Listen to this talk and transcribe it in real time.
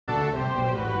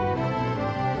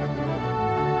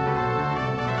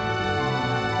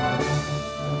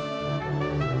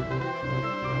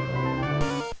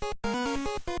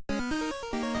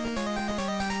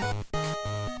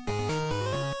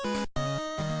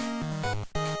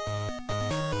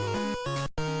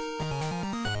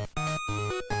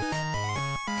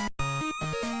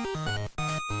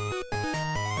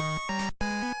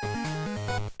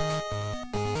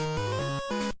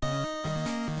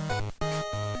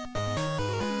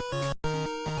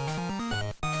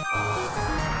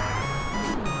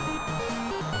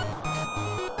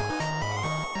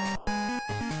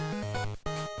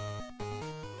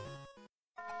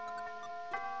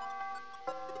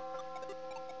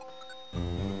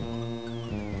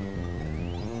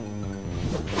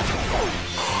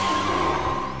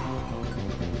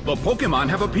The Pokémon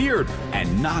have appeared,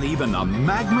 and not even the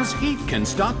magma's heat can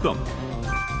stop them.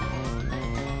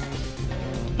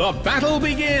 The battle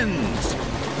begins!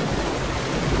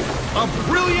 A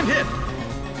brilliant hit!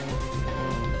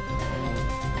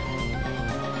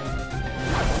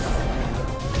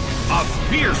 A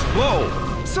fierce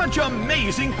blow! Such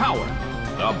amazing power!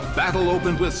 The battle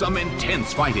opened with some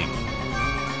intense fighting.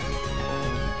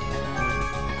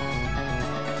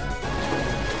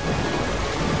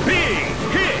 Big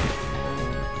hit!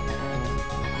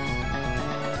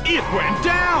 It went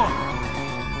down!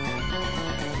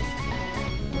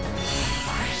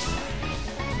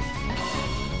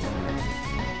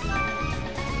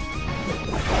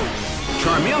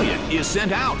 Charmeleon is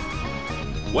sent out.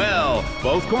 Well,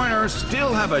 both corners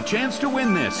still have a chance to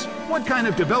win this. What kind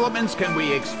of developments can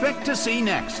we expect to see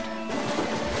next?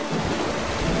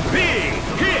 Big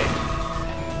hit!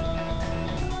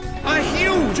 A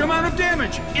huge amount of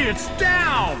damage! It's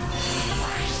down!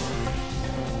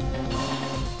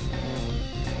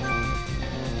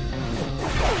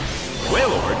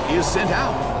 Wailord is sent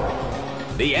out.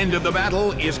 The end of the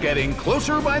battle is getting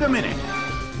closer by the minute.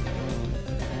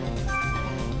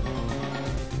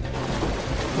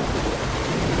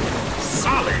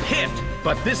 Solid hit,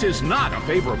 but this is not a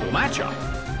favorable matchup.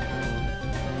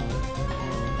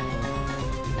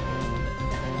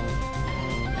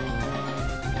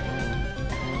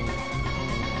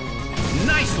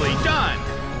 Nicely done!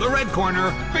 The red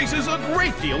corner faces a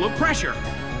great deal of pressure.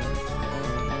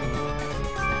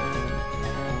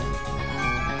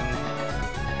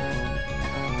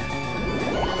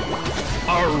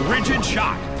 A rigid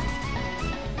shot.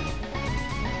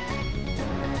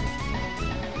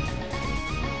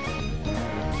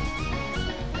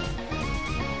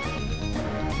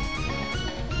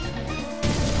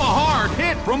 A hard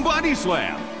hit from Body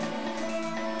Slam.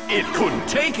 It couldn't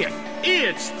take it.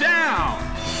 It's down.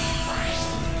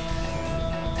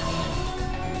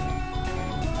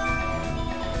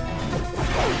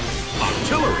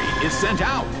 Octillery is sent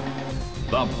out.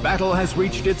 The battle has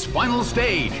reached its final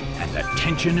stage, and the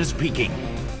tension is peaking.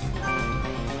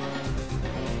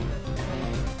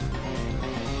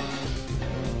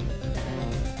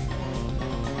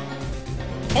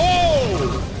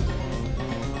 Oh!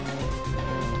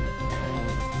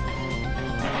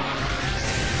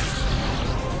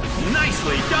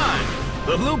 Nicely done!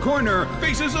 The blue corner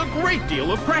faces a great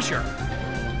deal of pressure.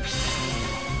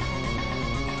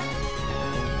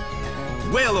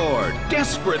 Wailord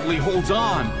desperately holds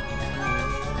on.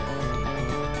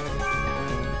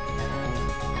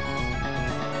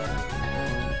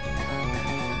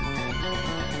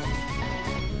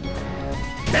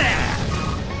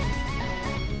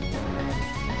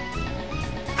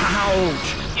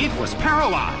 Ouch! It was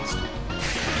paralyzed.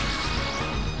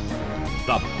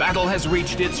 The battle has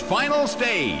reached its final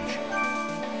stage.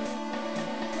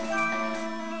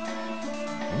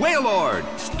 Wailord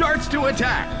starts to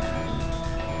attack.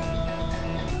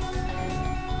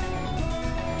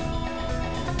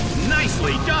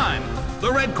 Nicely done!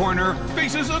 The red corner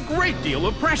faces a great deal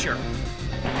of pressure.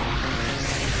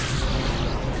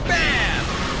 Bam!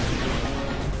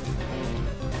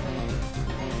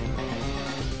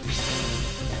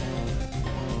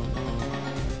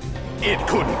 It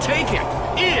couldn't take it.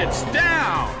 It's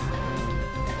down!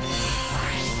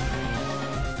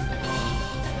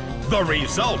 The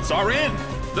results are in.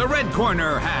 The red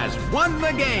corner has won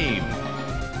the game.